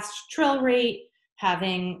fast trill rate,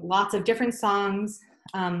 having lots of different songs,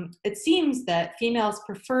 it seems that females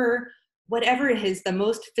prefer whatever is the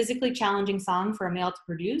most physically challenging song for a male to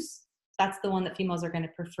produce. That's the one that females are going to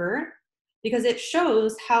prefer, because it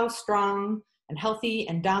shows how strong and healthy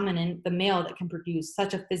and dominant the male that can produce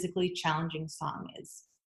such a physically challenging song is.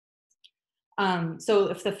 So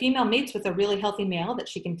if the female mates with a really healthy male that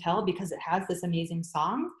she can tell because it has this amazing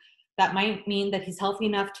song, that might mean that he's healthy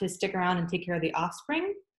enough to stick around and take care of the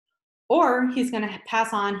offspring, or he's going to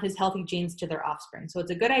pass on his healthy genes to their offspring. So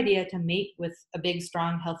it's a good idea to mate with a big,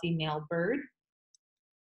 strong, healthy male bird.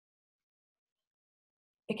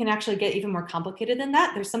 It can actually get even more complicated than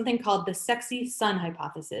that. There's something called the sexy son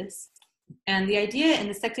hypothesis. And the idea in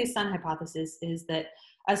the sexy son hypothesis is that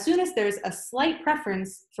as soon as there's a slight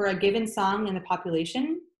preference for a given song in the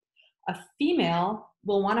population, a female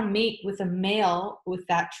will want to mate with a male with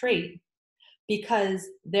that trait, because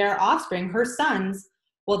their offspring, her sons,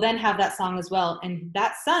 will then have that song as well. And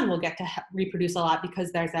that son will get to reproduce a lot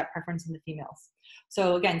because there's that preference in the females.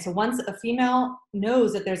 So again, so once a female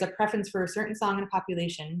knows that there's a preference for a certain song in a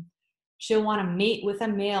population, she'll want to mate with a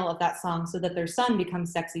male of that song so that their son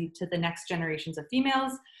becomes sexy to the next generations of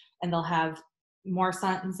females, and they'll have more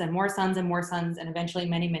sons and more sons and more sons, and eventually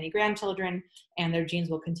many, many grandchildren, and their genes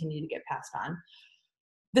will continue to get passed on.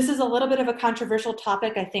 This is a little bit of a controversial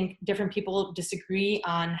topic. I think different people disagree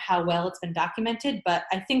on how well it's been documented, but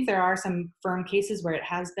I think there are some firm cases where it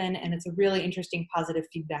has been, and it's a really interesting positive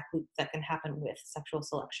feedback loop that can happen with sexual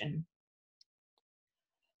selection.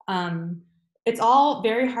 It's all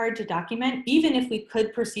very hard to document, even if we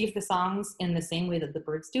could perceive the songs in the same way that the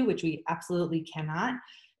birds do, which we absolutely cannot.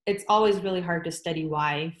 It's always really hard to study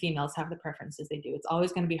why females have the preferences they do. It's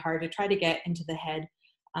always going to be hard to try to get into the head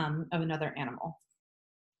of another animal.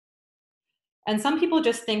 And some people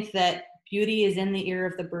just think that beauty is in the ear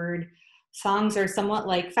of the bird. Songs are somewhat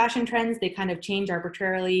like fashion trends. They kind of change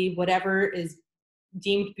arbitrarily. Whatever is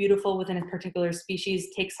deemed beautiful within a particular species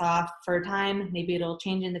takes off for a time. Maybe it'll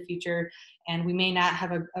change in the future, and we may not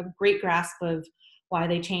have a great grasp of why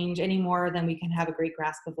they change any more than we can have a great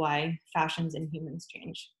grasp of why fashions in humans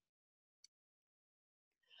change.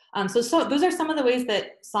 So those are some of the ways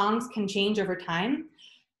that songs can change over time,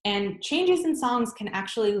 and changes in songs can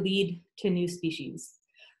actually lead to new species.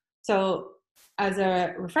 So as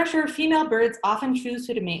a refresher, female birds often choose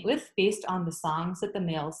who to mate with based on the songs that the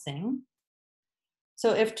males sing.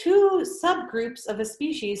 So if two subgroups of a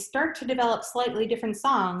species start to develop slightly different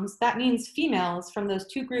songs, that means females from those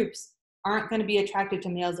two groups aren't going to be attracted to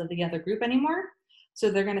males of the other group anymore. So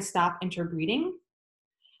they're going to stop interbreeding.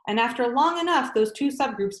 And after long enough, those two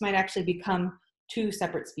subgroups might actually become two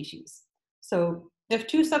separate species. So if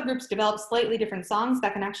two subgroups develop slightly different songs,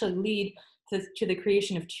 that can actually lead to the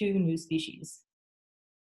creation of two new species.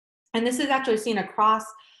 And this is actually seen across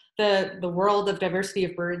the world of diversity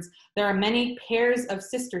of birds. There are many pairs of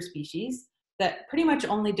sister species that pretty much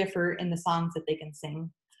only differ in the songs that they can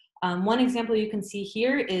sing. One example you can see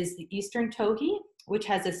here is the eastern towhee, which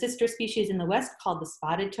has a sister species in the west called the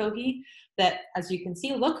spotted towhee that, as you can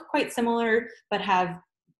see, look quite similar but have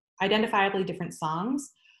identifiably different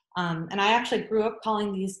songs. And I actually grew up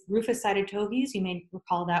calling these rufous-sided towhees. You may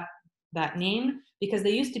recall that name because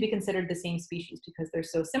they used to be considered the same species because they're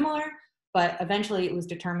so similar, but eventually it was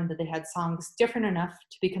determined that they had songs different enough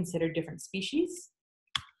to be considered different species.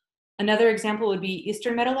 Another example would be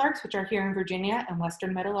eastern meadowlarks, which are here in Virginia, and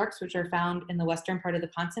western meadowlarks, which are found in the western part of the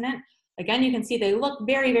continent. Again, you can see they look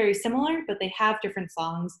very, very similar, but they have different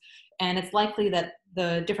songs, and it's likely that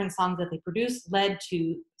the different songs that they produce led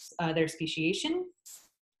to their speciation.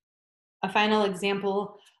 A final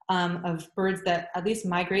example of birds that at least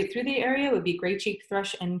migrate through the area would be gray-cheeked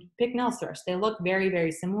thrush and picknell thrush. They look very,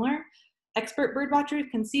 very similar. Expert bird watchers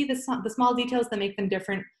can see the small details that make them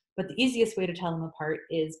different, but the easiest way to tell them apart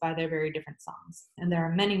is by their very different songs. And there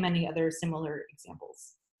are many, many other similar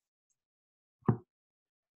examples.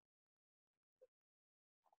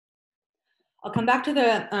 I'll come back to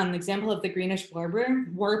the example of the greenish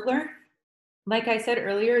warbler. Like I said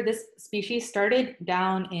earlier, this species started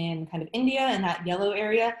down in kind of India in that yellow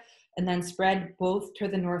area and then spread both to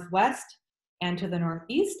the northwest and to the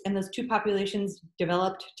northeast. And those two populations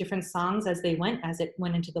developed different songs as they went, as it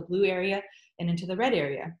went into the blue area and into the red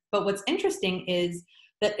area. But what's interesting is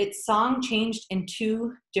that its song changed in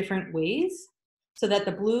two different ways, so that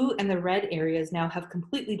the blue and the red areas now have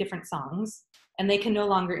completely different songs, and they can no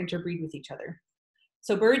longer interbreed with each other.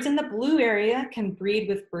 So birds in the blue area can breed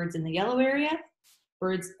with birds in the yellow area.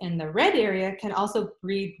 Birds in the red area can also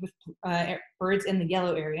breed with birds in the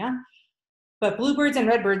yellow area. But bluebirds and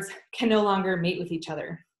redbirds can no longer mate with each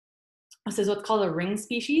other. This is what's called a ring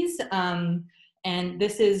species. And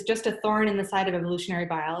this is just a thorn in the side of evolutionary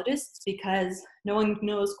biologists because no one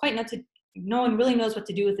really knows what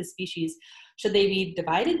to do with this species. Should they be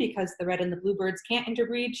divided because the red and the bluebirds can't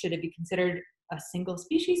interbreed? Should it be considered a single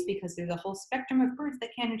species because there's a whole spectrum of birds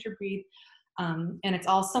that can't interbreed? And it's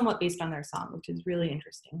all somewhat based on their song, which is really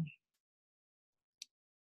interesting.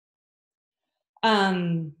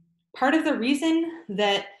 Part of the reason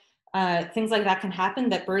that things like that can happen,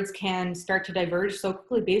 that birds can start to diverge so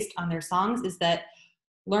quickly based on their songs, is that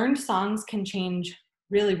learned songs can change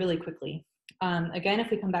really, really quickly. Again,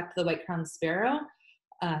 if we come back to the white-crowned sparrow,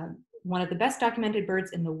 one of the best documented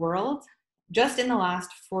birds in the world, just in the last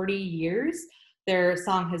 40 years, their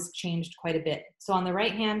song has changed quite a bit. So on the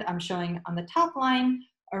right hand, I'm showing on the top line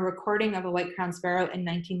a recording of a white-crowned sparrow in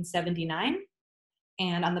 1979.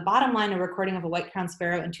 And on the bottom line, a recording of a white-crowned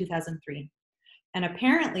sparrow in 2003. And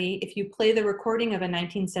apparently, if you play the recording of a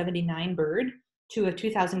 1979 bird to a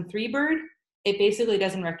 2003 bird, it basically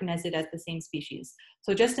doesn't recognize it as the same species.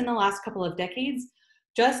 So just in the last couple of decades,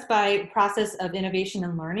 just by process of innovation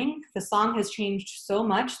and learning, the song has changed so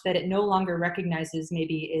much that it no longer recognizes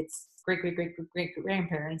maybe its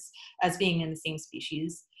great-great-great-great-grandparents as being in the same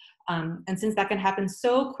species. And since that can happen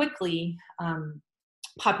so quickly,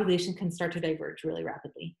 population can start to diverge really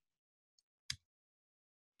rapidly.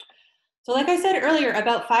 So like I said earlier,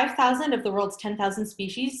 about 5,000 of the world's 10,000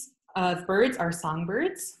 species of birds are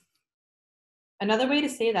songbirds. Another way to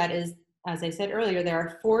say that is, as I said earlier, there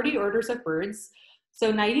are 40 orders of birds.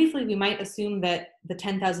 So naively, we might assume that the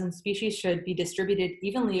 10,000 species should be distributed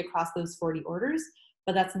evenly across those 40 orders,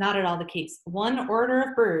 but that's not at all the case. One order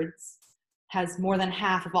of birds has more than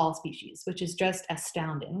half of all species, which is just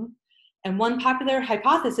astounding. And one popular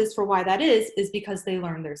hypothesis for why that is because they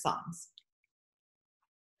learn their songs.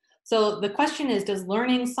 So the question is, does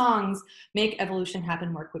learning songs make evolution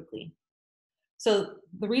happen more quickly? So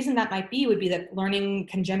the reason that might be would be that learning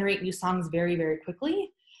can generate new songs very, very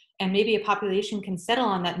quickly. And maybe a population can settle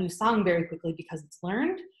on that new song very quickly because it's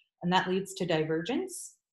learned, and that leads to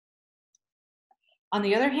divergence. On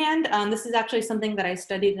the other hand, this is actually something that I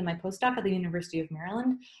studied in my postdoc at the University of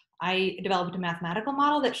Maryland. I developed a mathematical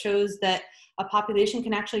model that shows that a population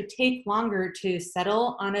can actually take longer to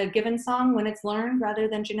settle on a given song when it's learned rather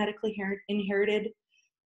than genetically inherited.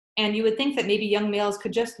 And you would think that maybe young males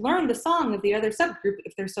could just learn the song of the other subgroup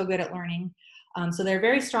if they're so good at learning. So there are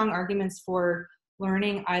very strong arguments for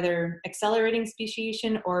learning either accelerating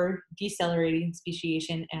speciation or decelerating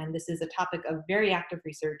speciation, and this is a topic of very active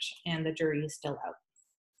research, and the jury is still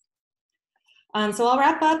out. So I'll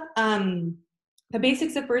wrap up. The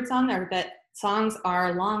basics of birdsong are that songs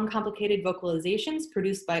are long, complicated vocalizations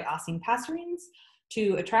produced by Osing passerines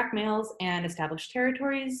to attract males and establish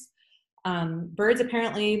territories. Birds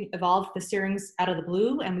apparently evolved the syrinx out of the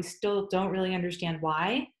blue, and we still don't really understand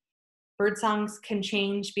why. Bird songs can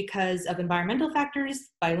change because of environmental factors,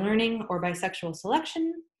 by learning, or by sexual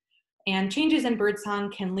selection. And changes in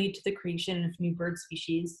birdsong can lead to the creation of new bird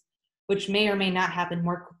species, which may or may not happen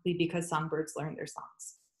more quickly because songbirds learn their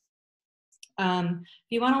songs.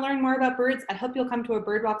 If you want to learn more about birds, I hope you'll come to a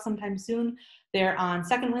bird walk sometime soon. They're on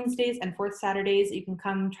second Wednesdays and fourth Saturdays. You can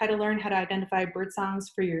come try to learn how to identify bird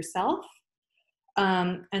songs for yourself.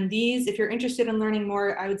 And these, if you're interested in learning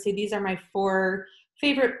more, I would say these are my 4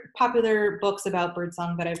 favorite popular books about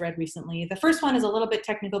birdsong that I've read recently. The first one is a little bit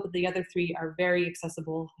technical, but the other 3 are very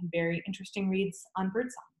accessible and very interesting reads on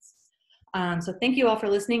birdsongs. So thank you all for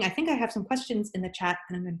listening. I think I have some questions in the chat,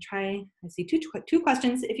 and I'm going to try, I see two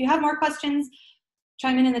questions. If you have more questions,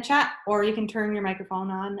 chime in the chat, or you can turn your microphone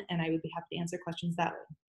on, and I would be happy to answer questions that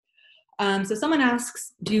way. So someone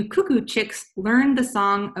asks, do cuckoo chicks learn the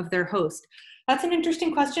song of their host? That's an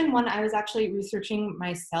interesting question, one I was actually researching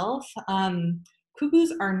myself.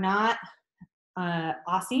 Cuckoos are not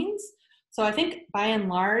Osings, so I think by and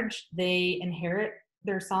large they inherit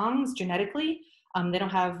their songs genetically. They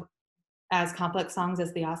don't have as complex songs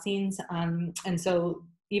as the Osings, and so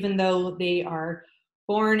even though they are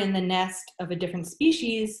born in the nest of a different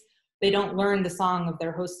species, they don't learn the song of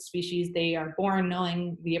their host species. They are born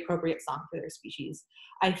knowing the appropriate song for their species.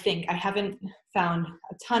 I think. I haven't found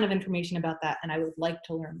a ton of information about that, and I would like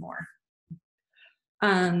to learn more.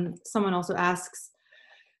 Someone also asks,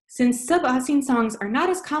 since sub-Aucine songs are not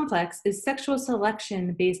as complex, is sexual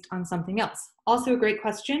selection based on something else? Also a great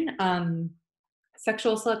question.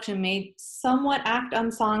 Sexual selection may somewhat act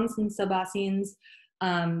on songs in sub-Aucines,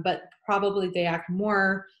 but probably they act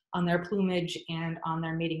more on their plumage and on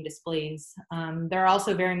their mating displays. There are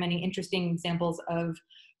also very many interesting examples of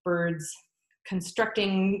birds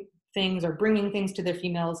constructing things or bringing things to their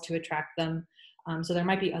females to attract them. So there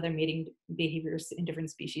might be other mating behaviors in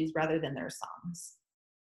different species rather than their songs.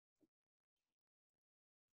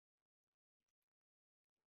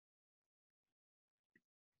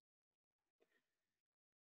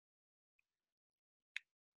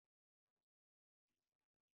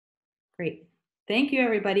 Great. Thank you,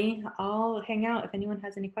 everybody. I'll hang out if anyone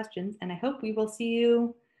has any questions, and I hope we will see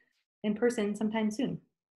you in person sometime soon.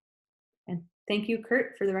 And thank you,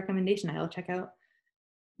 Kurt, for the recommendation. I'll check out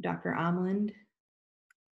Dr. Omland.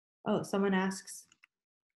 Oh, someone asks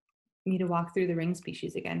me to walk through the ring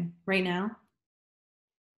species again. Right now?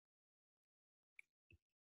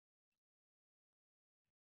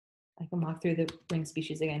 I can walk through the ring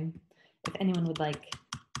species again if anyone would like.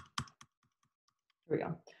 Here we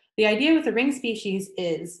go. The idea with the ring species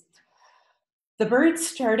is the birds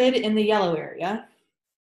started in the yellow area.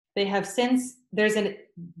 They have since,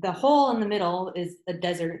 the hole in the middle is a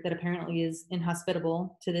desert that apparently is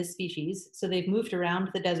inhospitable to this species. So they've moved around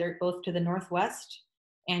the desert both to the northwest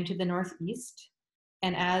and to the northeast.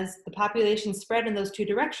 And as the population spread in those two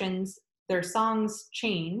directions, their songs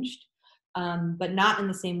changed, but not in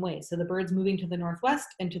the same way. So the birds moving to the northwest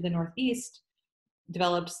and to the northeast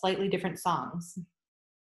developed slightly different songs.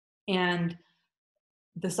 And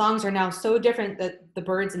the songs are now so different that the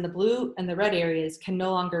birds in the blue and the red areas can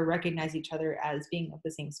no longer recognize each other as being of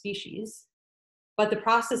the same species. But the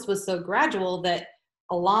process was so gradual that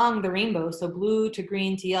along the rainbow, so blue to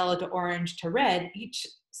green to yellow to orange to red, each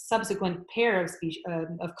subsequent pair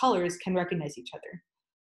of colors can recognize each other.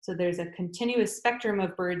 So there's a continuous spectrum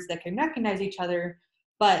of birds that can recognize each other,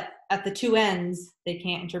 but at the two ends, they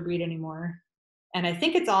can't interbreed anymore. And I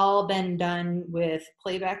think it's all been done with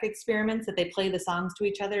playback experiments that they play the songs to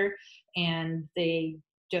each other, and they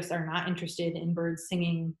just are not interested in birds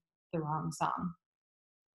singing the wrong song.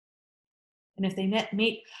 And if they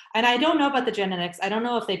mate, and I don't know about the genetics, I don't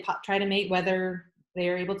know if they try to mate whether they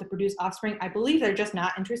are able to produce offspring. I believe they're just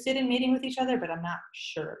not interested in mating with each other, but I'm not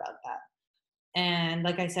sure about that. And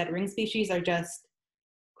like I said, ring species are just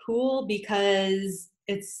cool because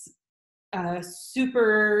it's a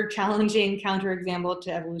super challenging counterexample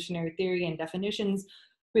to evolutionary theory and definitions.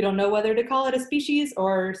 We don't know whether to call it a species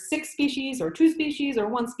or 6 species or 2 species or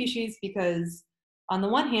 1 species, because on the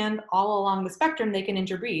one hand, all along the spectrum, they can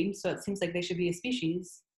interbreed. So it seems like they should be a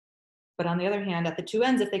species. But on the other hand, at the two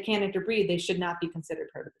ends, if they can't interbreed, they should not be considered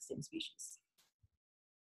part of the same species.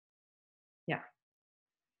 Yeah.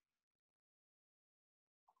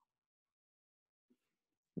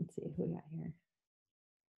 Let's see who we got here.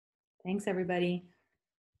 Thanks, everybody.